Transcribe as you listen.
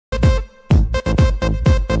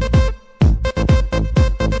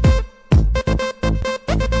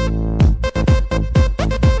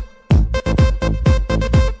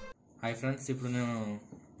Friends, ఇప్పుడు నేను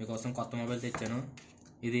మీకోసం కొత్త మొబైల్ తెచ్చాను.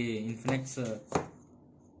 ఇది ఇన్ఫినిక్స్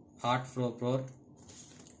హాట్ ప్రో.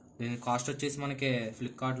 దీని కాస్ట్ వచ్చేసి మనకి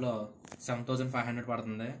ఫ్లిప్కార్ట్లో 7500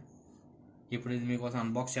 పడుతుంది. ఇప్పుడు ఇది మీకోసం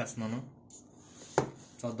అన్బాక్స్ చేస్తున్నాను,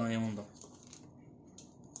 చూద్దాం ఏముందో.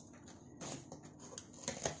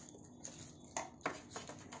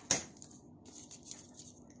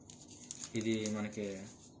 ఇది మనకి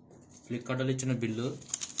ఫ్లిప్కార్ట్లో ఇచ్చిన బిల్లు,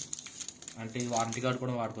 అంటే ఇది వారంటీ కార్డు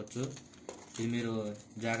కూడా వాడుకోవచ్చు. ఇది మీరు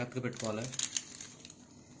జాగ్రత్తగా పెట్టుకోవాలి.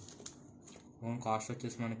 కాస్ట్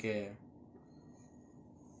వచ్చేసి మనకి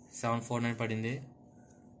 749 పడింది.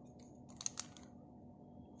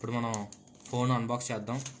 ఇప్పుడు మనం ఫోన్ అన్బాక్స్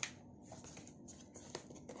చేద్దాం.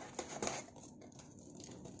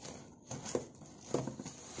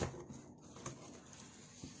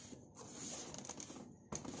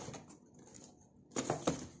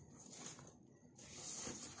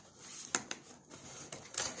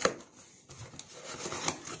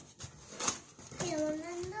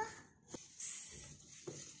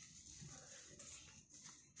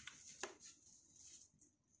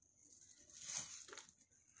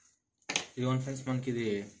 ఇదిగోండి ఫ్రెండ్స్, మనకి ఇది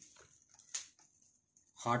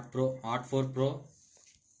హాట్ 4 ప్రో.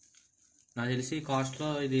 నాకు తెలిసి కాస్ట్లో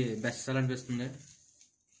ఇది బెస్ట్ సెల్ అనిపిస్తుంది.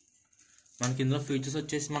 మనకి ఇందులో ఫీచర్స్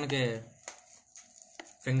వచ్చేసి మనకి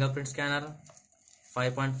finger print scanner,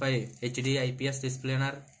 5.5 HD IPS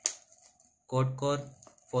డిస్ప్లేనర్, code core,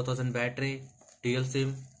 4000 battery, dual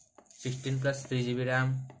SIM, 16+ 3GB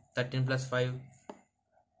RAM, 13+5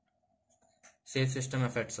 safe system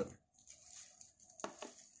effects.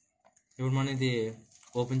 ఇప్పుడు మనం ఇది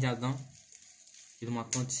ఓపెన్ చేద్దాం. ఇది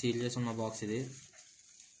మొత్తం వచ్చి సీల్ చేసి ఉన్న బాక్స్ ఇది.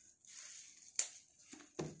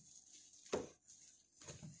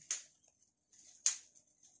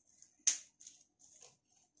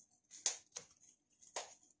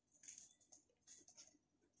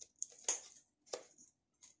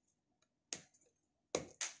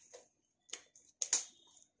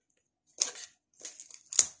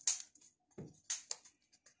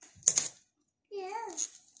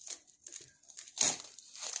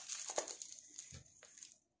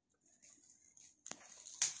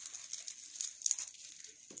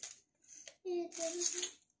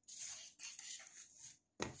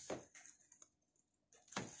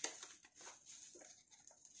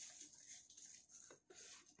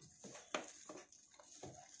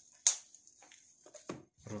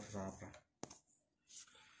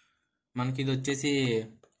 మనకి ఇది వచ్చేసి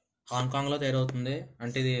హాంకాంగ్లో తయారవుతుంది.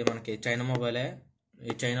 అంటే ఇది మనకి చైనా మొబైలే. ఈ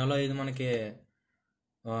చైనాలో ఇది మనకి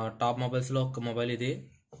టాప్ మొబైల్స్లో ఒక మొబైల్ ఇది.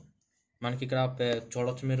 మనకి ఇక్కడ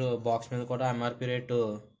చూడవచ్చు మీరు, బాక్స్ మీద కూడా MRP రేటు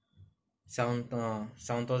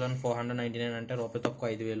 7,499, అంటే రూపాయి తక్కువ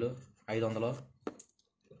 5,500.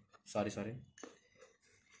 సారీ.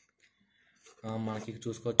 మనకి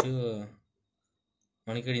చూసుకోవచ్చు.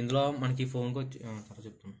 మనకి ఇక్కడ ఇందులో మనకి ఫోన్కి వచ్చి తర్వాత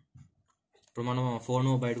చెప్తాను. ఇప్పుడు మనం ఫోన్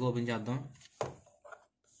బయటకు ఓపెన్ చేద్దాం.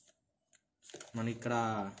 మనకి ఇక్కడ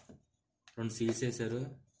 2 సీల్స్ వేసారు.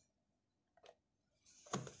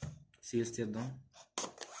 సీల్స్ తీద్దాం.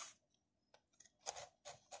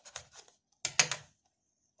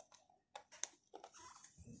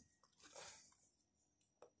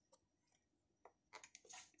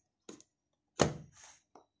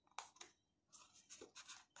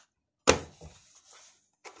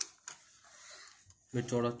 మీరు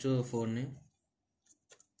చూడవచ్చు ఫోన్ని.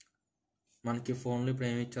 మనకి ఫోన్లో ఇప్పుడు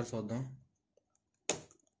ఏమి ఇచ్చారు చూద్దాం.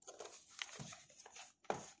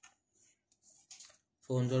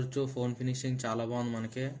 ఫోన్ చూడొచ్చు, ఫోన్ ఫినిషింగ్ చాలా బాగుంది.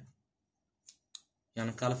 మనకి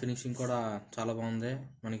వెనకాల ఫినిషింగ్ కూడా చాలా బాగుంది.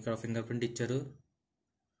 మనకి ఇక్కడ ఫింగర్ ప్రింట్ ఇచ్చారు.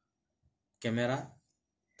 Camera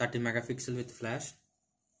 30 megapixel with flash.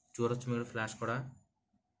 చూడొచ్చు మీరు ఫ్లాష్ కూడా.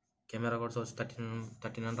 కెమెరా కూడా చూడొచ్చు,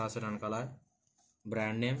 13 అని రాశారు వెనకాల.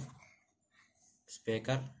 బ్రాండ్ నేమ్,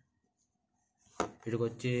 స్పీకర్, ఇటుకు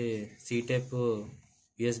వచ్చి C టైప్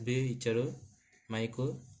USB ఇచ్చారు. మైకు,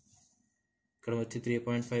 ఇక్కడ వచ్చి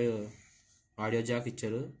 3.5 ఆడియో జాక్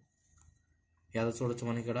ఇచ్చారు. ఎదురు చూడొచ్చు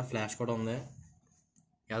మనకి ఇక్కడ ఫ్లాష్ కూడా ఉంది.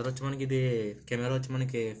 ఎదురు వచ్చి మనకి ఇది కెమెరా వచ్చి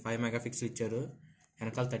మనకి 5 మెగాపిక్సెల్ ఇచ్చారు.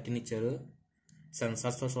 వెనకాల 13 ఇచ్చారు.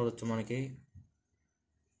 సెన్సార్స్తో చూడొచ్చు మనకి.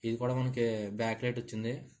 ఇది కూడా మనకి బ్యాక్ లైట్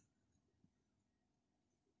వచ్చింది.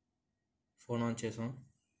 ఫోన్ ఆన్ చేసాం.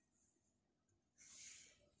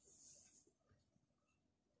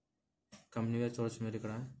 కంపెనీ వేర్ చూడొచ్చు మీరు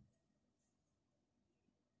ఇక్కడ.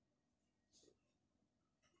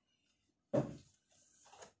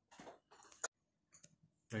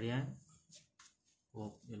 రెడీయా?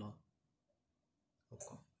 ఇలా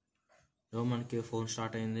మనకి ఫోన్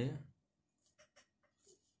స్టార్ట్ అయింది.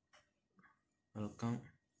 Welcome,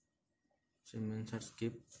 SIM insert,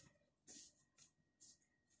 skip.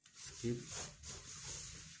 skip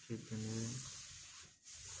anyway.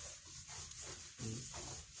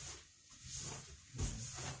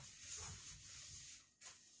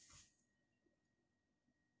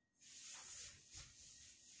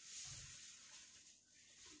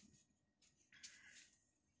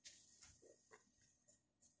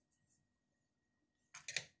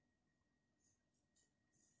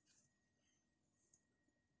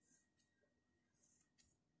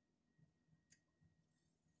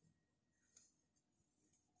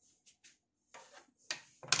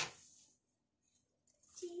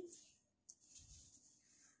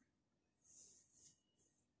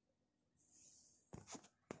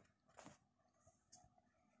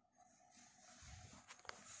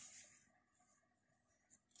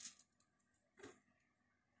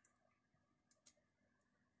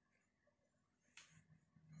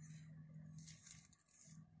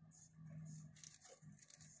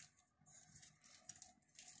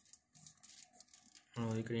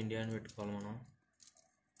 ఇక్కడ ఇండియా అని పెట్టుకోవాలి మనం.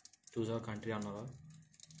 చూస్ అవర్ కంట్రీ అన్నారు.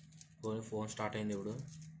 ఫోన్ స్టార్ట్ అయింది ఇప్పుడు.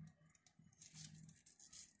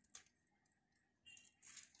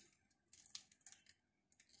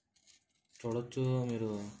 చూడొచ్చు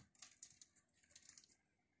మీరు,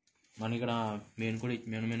 మన ఇక్కడ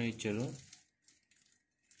మెనూ ఇచ్చారు.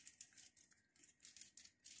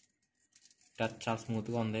 టచ్ చాలా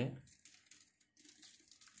స్మూత్గా ఉంది.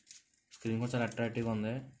 స్క్రీన్ కూడా చాలా అట్రాక్టివ్గా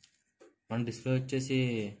ఉంది. మన డిస్ప్లే వచ్చేసి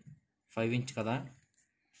 5 ఇంచ్ కదా,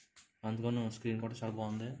 అందుకని స్క్రీన్ కూడా చాలా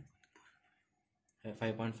బాగుంది.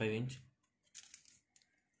 5.5 ఇంచ్.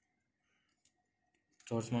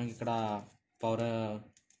 చూడొచ్చు మనకి ఇక్కడ పవర్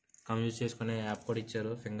యూజ్ చేసుకునే యాప్ కూడా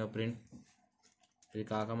ఇచ్చారు, ఫింగర్ ప్రింట్. ఇది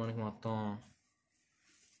కాక మనకి మొత్తం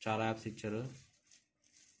చాలా యాప్స్ ఇచ్చారు.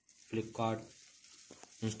 ఫ్లిప్కార్ట్,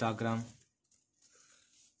 ఇన్స్టాగ్రామ్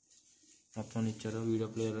మొత్తం ఇచ్చారు. వీడియో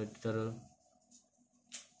ప్లేయర్ ఎడిటర్,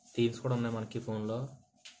 థీమ్స్ కూడా ఉన్నాయి మనకి ఫోన్లో.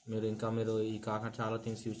 మీరు ఈ కాక చాలా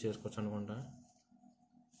థీమ్స్ యూజ్ చేసుకోవచ్చు అనుకుంటా.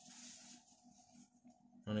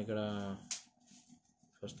 మన ఇక్కడ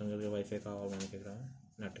ఫస్ట్ వైఫై కావాలి, మనకి ఇక్కడ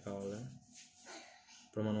నెట్ కావాలి.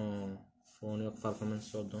 ఇప్పుడు మనం ఫోన్ యొక్క పర్ఫార్మెన్స్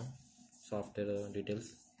చూద్దాం, సాఫ్ట్వేర్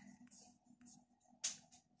డీటెయిల్స్.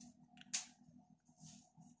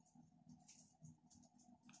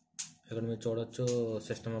 ఇక్కడ మీరు చూడొచ్చు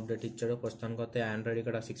సిస్టమ్ అప్డేట్ ఇచ్చాడు. ప్రస్తుతానికి వస్తే ఆండ్రాయిడ్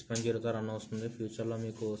ఇక్కడ 6.0తో రన్ అవుతుంది. ఫ్యూచర్లో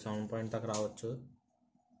మీకు 7 దాకా రావచ్చు,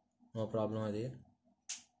 నో ప్రాబ్లం అది.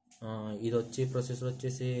 ఇది వచ్చి ప్రాసెసర్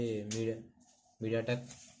వచ్చేసి మీడియాటెక్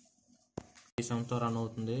 7తో రన్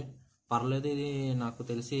అవుతుంది. పర్లేదు, ఇది నాకు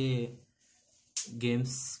తెలిసి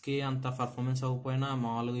గేమ్స్కి అంత పర్ఫార్మెన్స్ అవ్వకపోయినా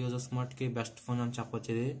మామూలుగా యూజర్స్ మట్టుకి బెస్ట్ ఫోన్ అని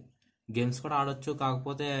చెప్పొచ్చు. ఇది గేమ్స్ కూడా ఆడొచ్చు,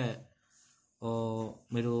 కాకపోతే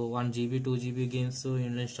మీరు 1 GB 2 GB గేమ్స్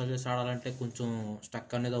ఇన్స్టాల్ చేసి ఆడాలంటే కొంచెం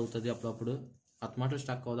స్టక్ అనేది అవుతుంది అప్పుడప్పుడు. అతమాటలు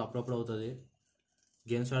స్టక్ అవుతుంది, అప్పుడప్పుడు అవుతుంది.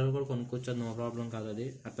 గేమ్స్ ఆడాలి కూడా కొనుక్కోవచ్చు, అది నో ప్రాబ్లం కాదు. అది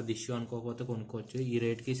పెద్ద ఇష్యూ అనుకోకపోతే కొనుక్కోవచ్చు. ఈ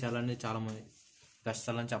రేట్కి సెల్ అనేది చాలా బెస్ట్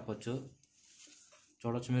సెల్ అని చెప్పొచ్చు.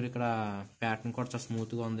 చూడొచ్చు మీరు ఇక్కడ ప్యాటర్న్ కూడా చాలా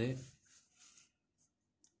స్మూత్గా ఉంది.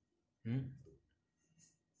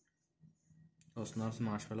 వస్తున్నారు,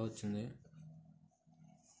 మార్షల్లో వచ్చింది.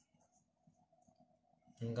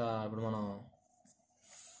 ఇంకా ఇప్పుడు మనం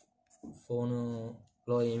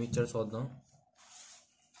ఫోన్లో ఏమి ఇచ్చాడో చూద్దాం.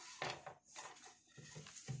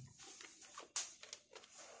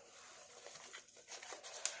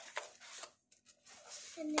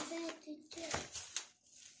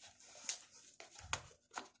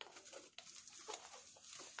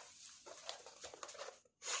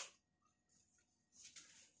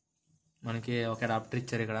 మనకి ఒక అడాప్టర్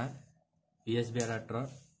ఇచ్చారు ఇక్కడ, USB అడాప్టర్.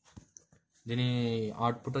 దీని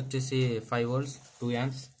అవుట్పుట్ వచ్చేసి 5 volts 2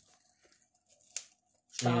 amps.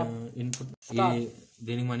 ఇన్పుట్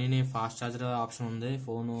దీనికి మనీని ఫాస్ట్ ఛార్జర్ ఆప్షన్ ఉంది.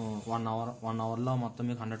 ఫోను 1 అవర్లో మొత్తం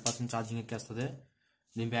మీకు 100% ఛార్జింగ్ ఎక్కేస్తుంది.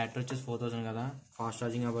 దీని బ్యాటరీ వచ్చేసి 4000 కదా, ఫాస్ట్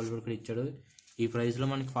ఛార్జింగ్ అవైలబుల్ ఇక్కడ ఇచ్చాడు. ఈ ప్రైస్లో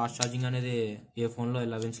మనకి ఫాస్ట్ ఛార్జింగ్ అనేది ఏ ఫోన్లో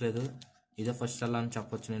లభించలేదు. ఇదే ఫస్ట్ సెల్ అని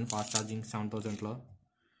చెప్పొచ్చు నేను. ఫాస్ట్ ఛార్జింగ్ 7000లో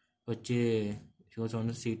వచ్చి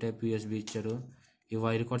C టైప్ USB ఇచ్చారు. ఈ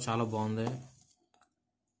వైర్ కూడా చాలా బాగుంది,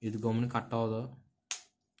 ఇది గమ్ముని కట్ అవ్వదు.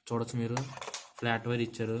 చూడొచ్చు మీరు, ఫ్లాట్ వైర్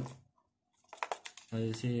ఇచ్చారు.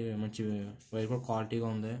 అదేసి మంచి వైర్ కూడా క్వాలిటీగా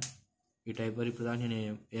ఉంది. ఈ టైప్ వైర్ ఇప్పుడు దాకా నేను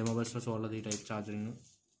ఏ మొబైల్స్లో చూడలేదు, ఈ టైప్ ఛార్జింగ్.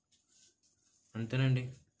 అంతేనండి,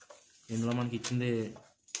 ఇందులో మనకి ఇచ్చింది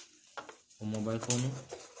మొబైల్ ఫోను.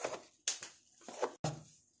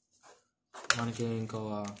 మనకి ఇంకా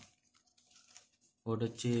ఒకటి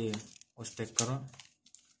వచ్చి ఒక sticker,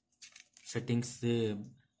 settings,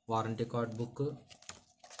 warranty card book,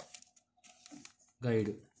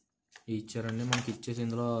 guide ఇచ్చారండి. మనకి ఇచ్చేసి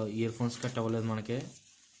ఇందులో ఇయర్ ఫోన్స్ కట్ అవ్వలేదు.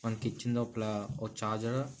 మనకి ఇచ్చింది ఒక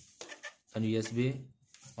ఛార్జర్, దాని USB,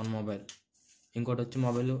 1 మొబైల్. ఇంకోటి వచ్చి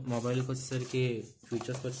మొబైల్కి వచ్చేసరికి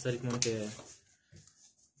ఫీచర్స్కి వచ్చేసరికి మనకి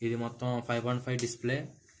ఇది మొత్తం 5.5 display,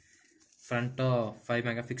 front 5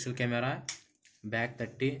 megapixel camera, back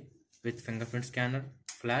 30 with finger print scanner,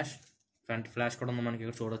 flash, front flash కూడా ఉంది మనకి.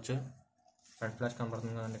 ఇక్కడ చూడొచ్చు ఫ్రంట్ ఫ్లాష్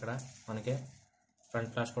కనపడుతుంది కదండి. ఇక్కడ మనకి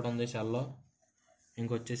ఫ్రంట్ ఫ్లాష్ కూడా ఉంది సెల్లో.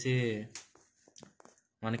 ఇంకొచ్చేసి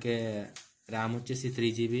మనకి ర్యామ్ వచ్చేసి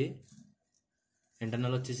 3GB,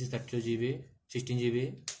 ఇంటర్నల్ వచ్చేసి 32GB, 16GB.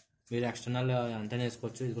 మీరు ఎక్స్టర్నల్ ఎంతైనా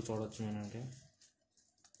వేసుకోవచ్చు. ఇది చూడవచ్చు. నేనంటే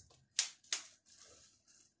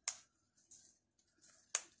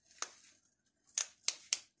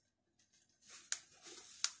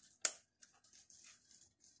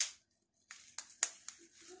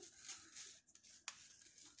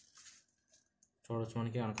చూడవచ్చు.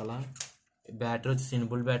 మనకి వెనకాల బ్యాటరీ వచ్చేసి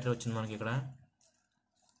ఇన్పుల్ బ్యాటరీ వచ్చింది మనకి. ఇక్కడ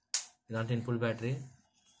ఇదంటే ఇన్పుల్ బ్యాటరీ.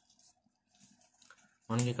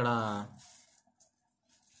 మనకి ఇక్కడ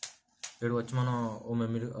వచ్చి మనం ఓ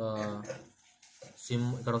మెమరీ సిమ్,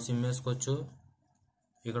 ఇక్కడ సిమ్ వేసుకోవచ్చు.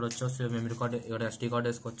 ఇక్కడ వచ్చి మెమరీ కార్డ్, ఇక్కడ SD కార్డ్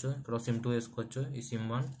వేసుకోవచ్చు. ఇక్కడ సిమ్ 2 వేసుకోవచ్చు. ఈ సిమ్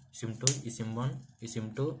 1, సిమ్ 2, ఈ సిమ్ 1, ఈ సిమ్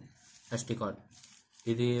 2, SD కార్డ్.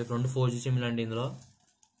 ఇది 2 4G సిమ్లు అండి. ఇందులో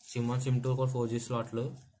సిమ్ 1, సిమ్ 2 కూడా 4G స్లాట్లు.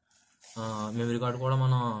 మెమరీ కార్డ్ కూడా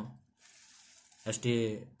మనం SD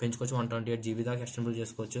పెంచుకోవచ్చు. 128GB దాకా ఎక్స్టెండబుల్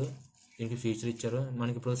చేసుకోవచ్చు. దీనికి ఫీచర్ ఇచ్చారు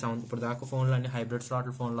మనకి. ఇప్పుడు దాకా ఫోన్లు అన్ని హైబ్రిడ్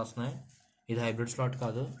స్లాట్లు ఫోన్లు వస్తున్నాయి. ఇది హైబ్రిడ్ స్లాట్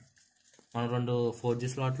కాదు. మనం 2 4G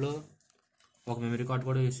స్లాట్లు, ఒక మెమరీ కార్డ్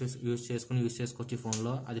కూడా యూజ్ చేసుకోవచ్చు ఈ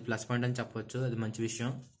ఫోన్లో. అది ప్లస్ పాయింట్ అని చెప్పొచ్చు. అది మంచి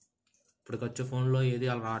విషయం. ఇప్పటికి వచ్చే ఫోన్లో ఏది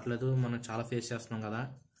అలా రావట్లేదు. మనం చాలా ఫేస్ చేస్తున్నాం కదా,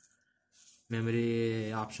 మెమరీ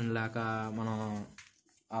ఆప్షన్ లేక మనం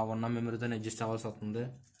ఆ ఉన్న మెమరీతో అడ్జస్ట్ అవ్వాల్సి వస్తుంది.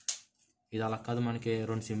 ఇది అలా కాదు. మనకి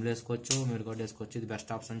 2 సిమ్లు వేసుకోవచ్చు, మెమరీ కార్డ్ వేసుకోవచ్చు. ఇది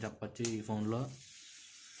బెస్ట్ ఆప్షన్ అని చెప్పొచ్చు ఈ ఫోన్లో.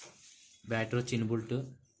 బ్యాటరీ వచ్చి ఇన్బుల్ట్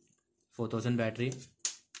 4000 బ్యాటరీ.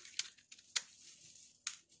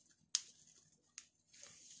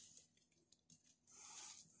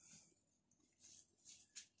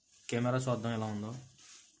 కెమెరా చూద్దాం ఎలా ఉందో.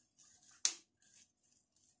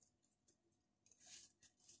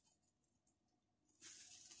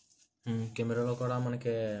 కెమెరాలో కూడా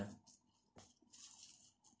మనకి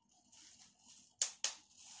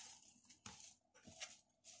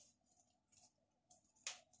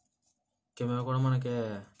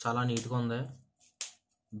చాలా నీట్గా ఉంది.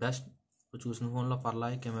 బెస్ట్ చూసిన ఫోన్లో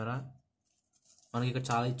పర్లేదు కెమెరా. మనకి ఇక్కడ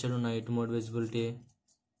చాలా ఇచ్చాడు. Night mode visibility,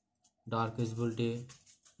 dark visibility,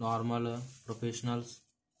 normal, professionals,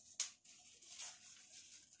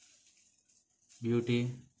 beauty,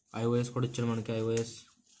 iOS కూడా ఇచ్చాడు మనకి. iOS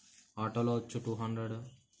ఆటోలో వచ్చు 200.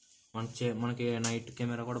 మనకి నైట్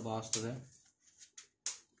కెమెరా కూడా బాగా వస్తుంది.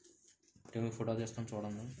 మీకు ఫోటో తీస్తాను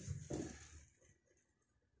చూడండి.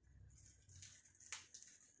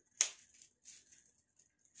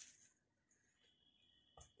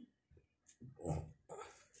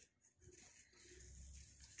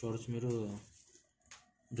 చూడొచ్చు మీరు.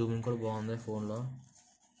 జూమింగ్ కూడా బాగుంది ఫోన్లో.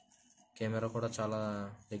 కెమెరా కూడా చాలా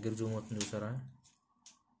దగ్గర జూమ్ అవుతుంది చూసారా.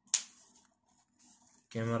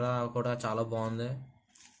 కెమెరా కూడా చాలా బాగుంది.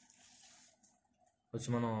 వచ్చి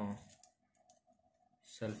మనం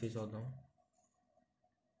సెల్ఫీ చూద్దాం.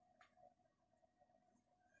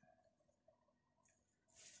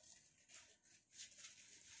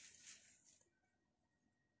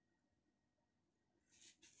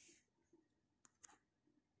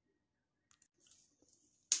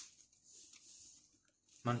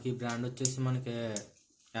 మనకి బ్రాండ్ వచ్చేసి మనకి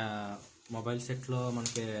మొబైల్ సెట్లో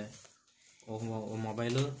మనకి ఒక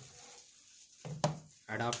మొబైల్,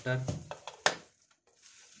 అడాప్టర్,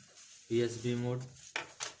 USB మోడ్,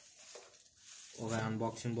 ఒక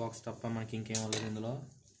అన్బాక్సింగ్ బాక్స్ తప్ప మనకి ఇంకేం లేదు ఇందులో.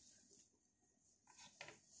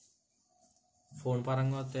 ఫోన్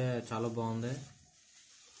పరంగా అయితే చాలా బాగుంది.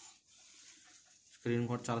 స్క్రీన్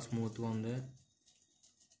కూడా చాలా స్మూత్గా ఉంది.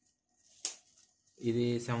 ఇది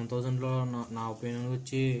 7000లో నా ఒపీనియన్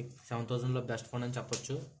వచ్చి 7000లో బెస్ట్ ఫోన్ అని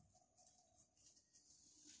చెప్పొచ్చు.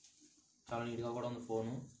 చాలా నీట్గా కూడా ఉంది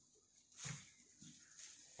ఫోను.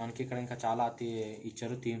 మనకి ఇక్కడ ఇంకా చాలా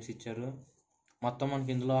ఇచ్చారు, థీమ్స్ ఇచ్చారు. మొత్తం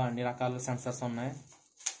మనకి ఇందులో అన్ని రకాల సెన్సర్స్ ఉన్నాయి.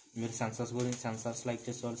 మీరు సెన్సర్స్ లైక్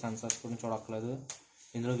చేసే వాళ్ళు సెన్సర్స్ గురించి చూడక్కర్లేదు.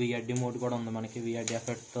 ఇందులో VRD మోడ్ కూడా ఉంది మనకి. VRD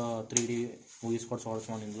ఎఫెక్ట్తో 3D మూవీస్ కూడా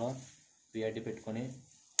చూడవచ్చు మనం ఇందులో VRD పెట్టుకొని.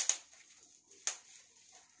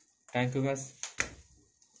 Thank you guys.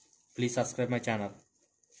 Please subscribe my channel.